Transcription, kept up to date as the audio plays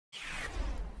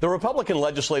The Republican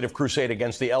legislative crusade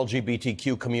against the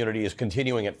LGBTQ community is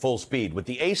continuing at full speed, with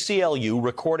the ACLU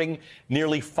recording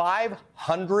nearly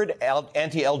 500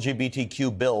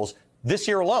 anti-LGBTQ bills this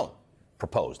year alone.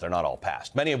 Proposed. They're not all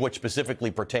passed, many of which specifically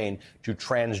pertain to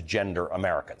transgender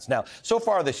Americans. Now, so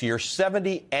far this year,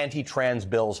 70 anti-trans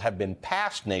bills have been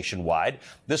passed nationwide.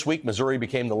 This week, Missouri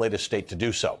became the latest state to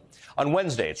do so. On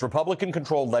Wednesday, its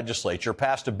Republican-controlled legislature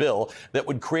passed a bill that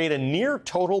would create a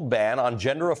near-total ban on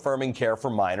gender-affirming care for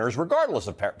minors, regardless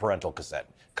of parental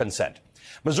consent.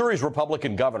 Missouri's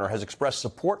Republican governor has expressed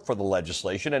support for the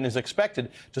legislation and is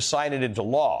expected to sign it into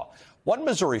law. One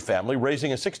Missouri family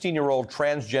raising a 16-year-old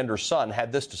transgender son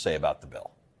had this to say about the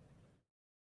bill.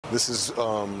 This is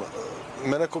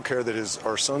medical care that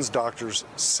our son's doctors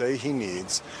say he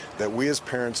needs, that we as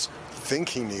parents think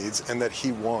he needs, and that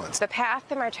he wants. The path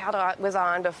that my child was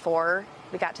on before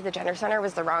we got to the gender center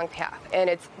was the wrong path, and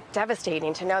it's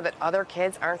devastating to know that other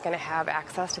kids aren't going to have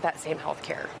access to that same health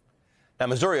care. Now,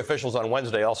 Missouri officials on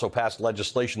Wednesday also passed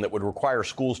legislation that would require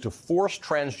schools to force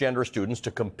transgender students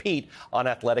to compete on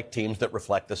athletic teams that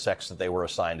reflect the sex that they were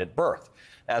assigned at birth.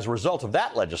 As a result of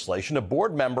that legislation, a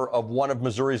board member of one of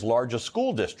Missouri's largest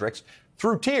school districts,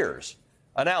 through tears,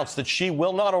 announced that she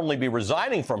will not only be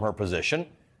resigning from her position,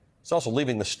 she's also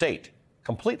leaving the state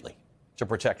completely to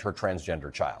protect her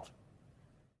transgender child.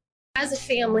 As a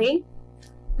family,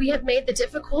 we have made the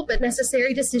difficult but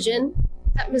necessary decision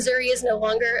that Missouri is no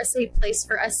longer a safe place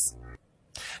for us.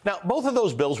 Now, both of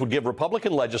those bills would give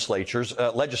Republican legislators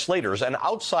an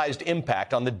outsized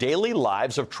impact on the daily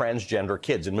lives of transgender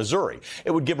kids in Missouri.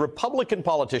 It would give Republican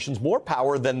politicians more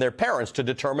power than their parents to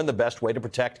determine the best way to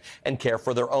protect and care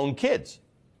for their own kids.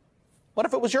 What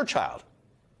if it was your child?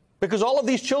 Because all of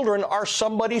these children are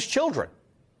somebody's children.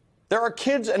 There are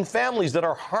kids and families that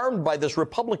are harmed by this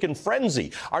Republican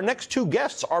frenzy. Our next two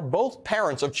guests are both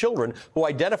parents of children who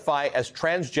identify as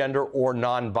transgender or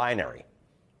non-binary.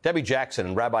 Debi Jackson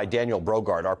and Rabbi Daniel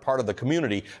Bogard are part of the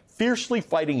community fiercely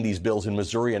fighting these bills in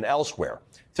Missouri and elsewhere.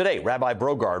 Today, Rabbi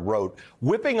Bogard wrote,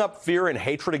 "Whipping up fear and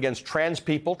hatred against trans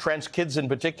people, trans kids in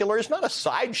particular, is not a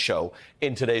sideshow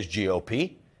in today's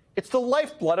GOP. It's the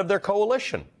lifeblood of their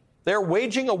coalition. They're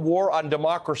waging a war on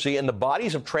democracy, and the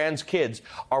bodies of trans kids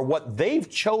are what they've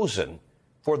chosen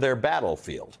for their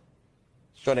battlefield."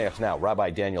 Joining us now, Rabbi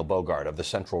Daniel Bogard of the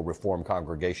Central Reform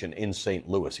Congregation in St.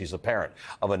 Louis. He's the parent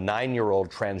of a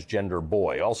 9-year-old transgender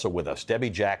boy. Also with us,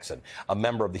 Debi Jackson, a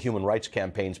member of the Human Rights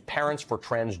Campaign's Parents for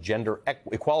Transgender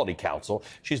Equality Council.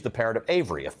 She's the parent of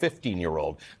Avery, a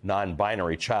 15-year-old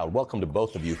non-binary child. Welcome to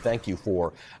both of you. Thank you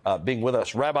for being with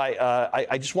us. Rabbi,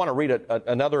 I just want to read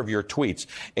another of your tweets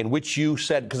in which you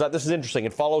said, because this is interesting,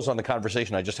 it follows on the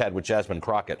conversation I just had with Jasmine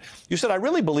Crockett. You said, "I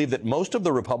really believe that most of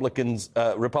the Republican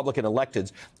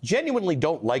electeds genuinely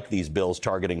don't like these bills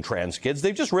targeting trans kids.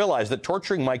 They've just realized that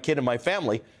torturing my kid and my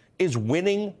family is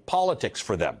winning politics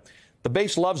for them. The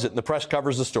base loves it, and the press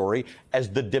covers the story as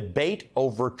the debate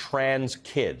over trans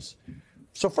kids."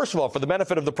 So first of all, for the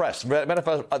benefit of the press, the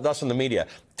benefit of us in the media,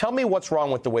 tell me what's wrong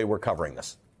with the way we're covering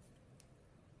this.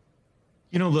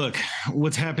 You know, look,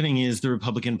 what's happening is the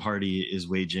Republican Party is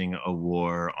waging a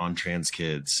war on trans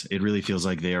kids. It really feels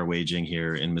like they are waging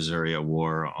here in Missouri a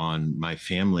war on my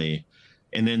family.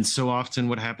 And then so often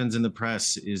what happens in the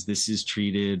press is this is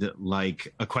treated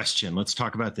like a question. Let's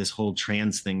talk about this whole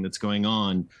trans thing that's going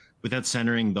on without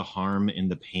centering the harm and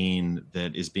the pain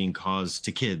that is being caused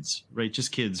to kids, right?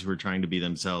 Just kids who are trying to be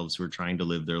themselves, who are trying to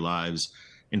live their lives,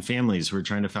 and families who are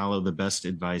trying to follow the best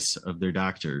advice of their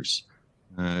doctors.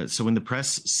 So when the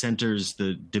press centers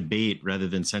the debate rather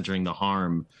than centering the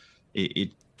harm, it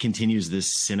continues this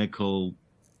cynical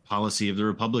policy of the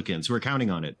Republicans who are counting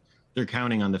on it. They're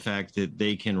counting on the fact that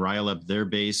they can rile up their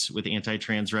base with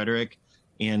anti-trans rhetoric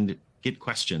and get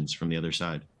questions from the other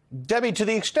side. Debi, to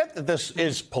the extent that this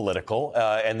is political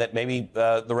and that maybe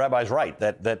the rabbi's right,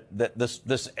 that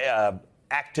this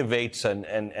activates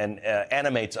and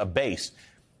animates a base,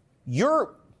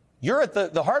 you're at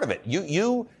the heart of it.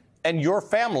 You and your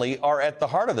family are at the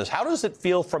heart of this. How does it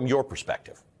feel from your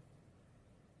perspective?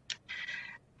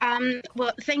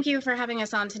 Well, thank you for having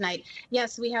us on tonight.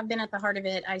 Yes, we have been at the heart of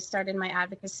it. I started my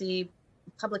advocacy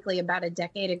publicly about a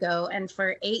decade ago, and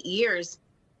for 8 years,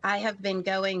 I have been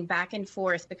going back and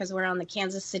forth because we're on the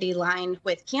Kansas City line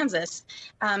with Kansas.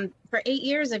 For 8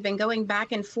 years, I've been going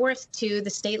back and forth to the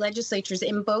state legislatures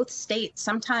in both states,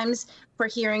 sometimes for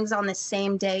hearings on the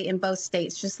same day in both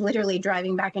states, just literally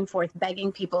driving back and forth,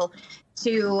 begging people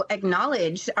to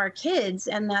acknowledge our kids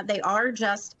and that they are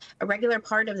just a regular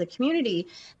part of the community.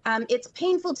 It's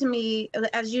painful to me,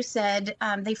 as you said,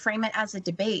 they frame it as a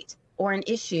debate. or an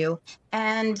issue.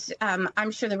 And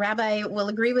I'm sure the rabbi will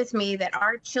agree with me that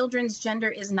our children's gender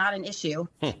is not an issue.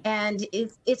 And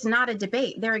it's not a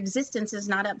debate. Their existence is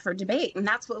not up for debate. And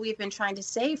that's what we've been trying to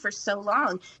say for so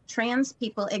long. Trans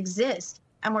people exist,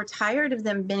 and we're tired of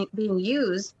them being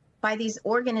used by these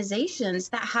organizations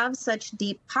that have such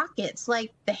deep pockets,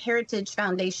 like the Heritage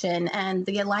Foundation and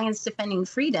the Alliance Defending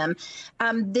Freedom.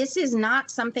 This is not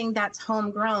something that's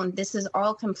homegrown. This is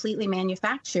all completely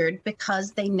manufactured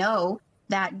because they know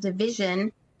that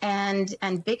division and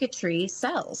bigotry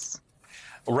sells.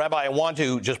 Rabbi, I want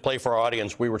to just play for our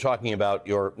audience. We were talking about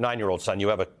your 9-year-old son. You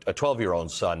have a 12-year-old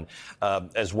son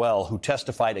as well, who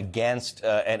testified against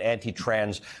an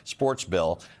anti-trans sports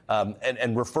bill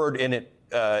and referred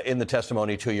in the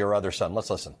testimony to your other son. Let's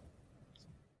listen.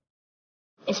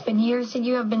 It's been years that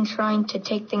you have been trying to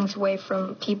take things away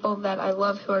from people that I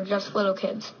love who are just little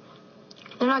kids.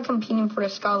 They're not competing for a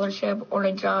scholarship or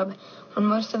a job, or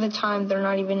most of the time they're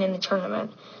not even in the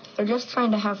tournament. They're just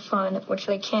trying to have fun, which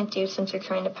they can't do since they're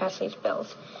trying to pass these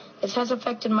bills. This has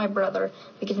affected my brother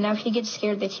because now he gets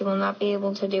scared that he will not be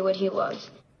able to do what he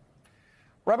loves.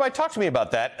 Rabbi, talk to me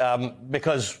about that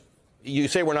because you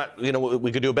say we're not,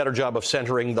 we could do a better job of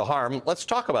centering the harm. Let's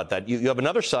talk about that. You have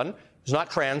another son who's not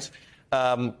trans,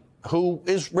 who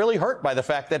is really hurt by the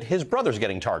fact that his brother's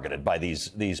getting targeted by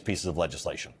these pieces of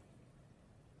legislation.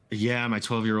 Yeah, my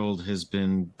 12-year-old has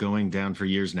been going down for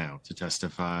years now to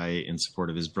testify in support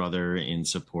of his brother, in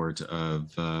support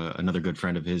of another good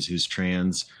friend of his who's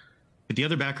trans. But the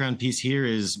other background piece here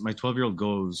is my 12-year-old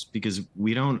goes because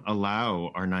we don't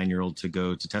allow our 9-year-old to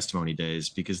go to testimony days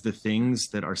because the things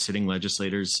that our sitting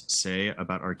legislators say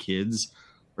about our kids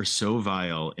are so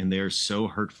vile and they're so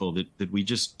hurtful that we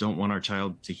just don't want our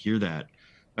child to hear that.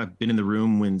 I've been in the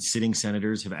room when sitting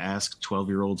senators have asked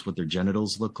 12-year-olds what their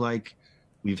genitals look like.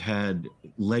 We've had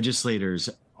legislators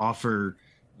offer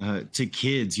to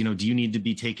kids, do you need to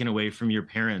be taken away from your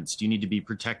parents? Do you need to be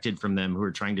protected from them who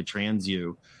are trying to trans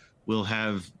you? We'll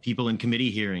have people in committee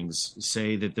hearings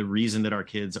say that the reason that our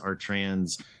kids are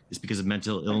trans is because of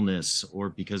mental illness or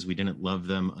because we didn't love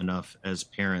them enough as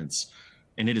parents.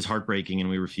 And it is heartbreaking, and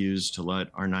we refuse to let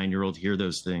our 9-year-old hear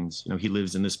those things. He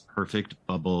lives in this perfect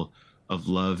bubble of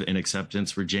love and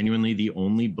acceptance where genuinely the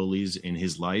only bullies in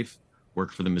his life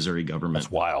work for the Missouri government.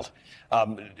 That's wild.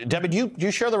 Debi, do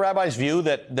you share the rabbi's view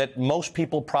that most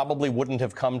people probably wouldn't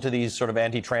have come to these sort of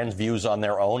anti-trans views on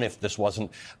their own if this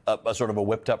wasn't a sort of a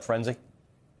whipped-up frenzy?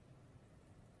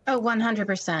 Oh,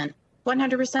 100%.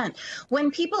 100%. When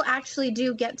people actually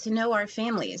do get to know our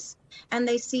families and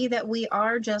they see that we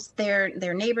are just their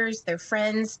neighbors, their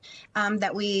friends,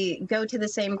 that we go to the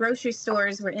same grocery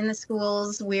stores, we're in the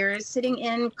schools, we're sitting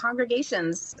in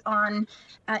congregations on,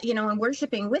 and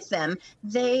worshiping with them,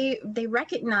 they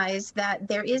recognize that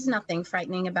there is nothing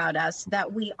frightening about us,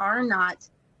 that we are not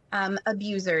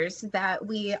abusers, that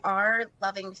we are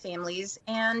loving families.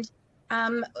 And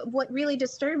what really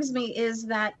disturbs me is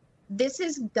that this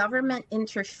is government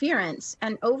interference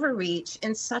and overreach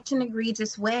in such an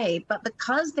egregious way. But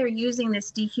because they're using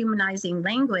this dehumanizing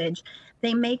language,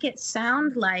 they make it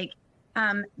sound like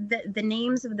the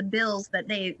names of the bills that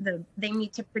they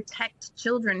need to protect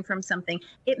children from something.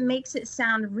 It makes it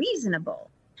sound reasonable.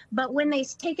 But when they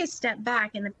take a step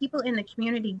back and the people in the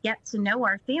community get to know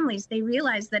our families, they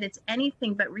realize that it's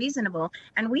anything but reasonable.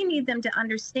 And we need them to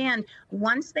understand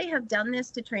once they have done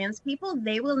this to trans people,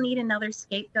 they will need another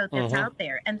scapegoat that's out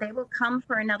there, and they will come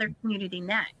for another community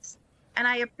next. And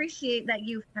I appreciate that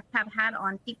you have had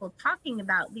on people talking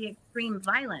about the extreme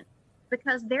violence,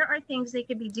 because there are things they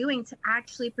could be doing to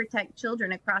actually protect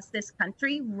children across this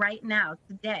country right now,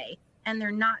 today. And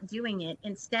they're not doing it.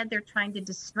 Instead, they're trying to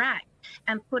distract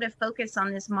and put a focus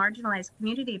on this marginalized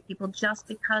community of people just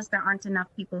because there aren't enough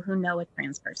people who know a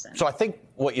trans person. So I think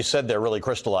what you said there really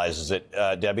crystallizes it,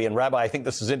 Debi. And Rabbi, I think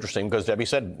this is interesting because Debi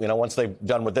said, once they've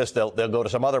done with this, they'll go to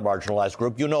some other marginalized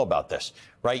group. You know about this,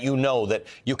 right? You know that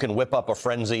you can whip up a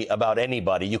frenzy about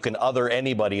anybody. You can other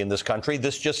anybody in this country.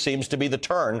 This just seems to be the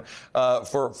turn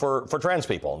for trans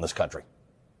people in this country.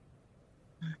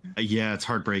 Yeah, it's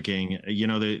heartbreaking.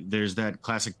 There's that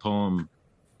classic poem,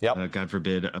 God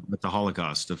forbid, about the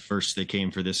Holocaust. Of first they came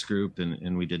for this group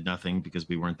and we did nothing because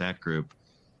we weren't that group.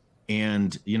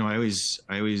 And, I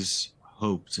always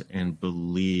hoped and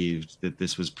believed that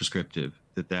this was prescriptive,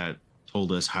 that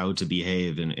told us how to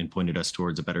behave and pointed us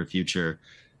towards a better future.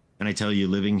 And I tell you,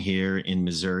 living here in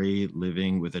Missouri,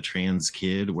 living with a trans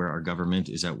kid where our government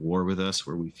is at war with us,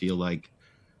 where we feel like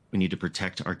we need to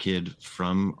protect our kid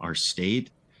from our state.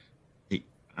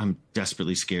 I'm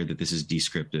desperately scared that this is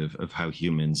descriptive of how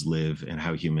humans live and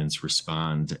how humans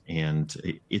respond.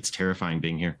 And it's terrifying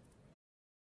being here.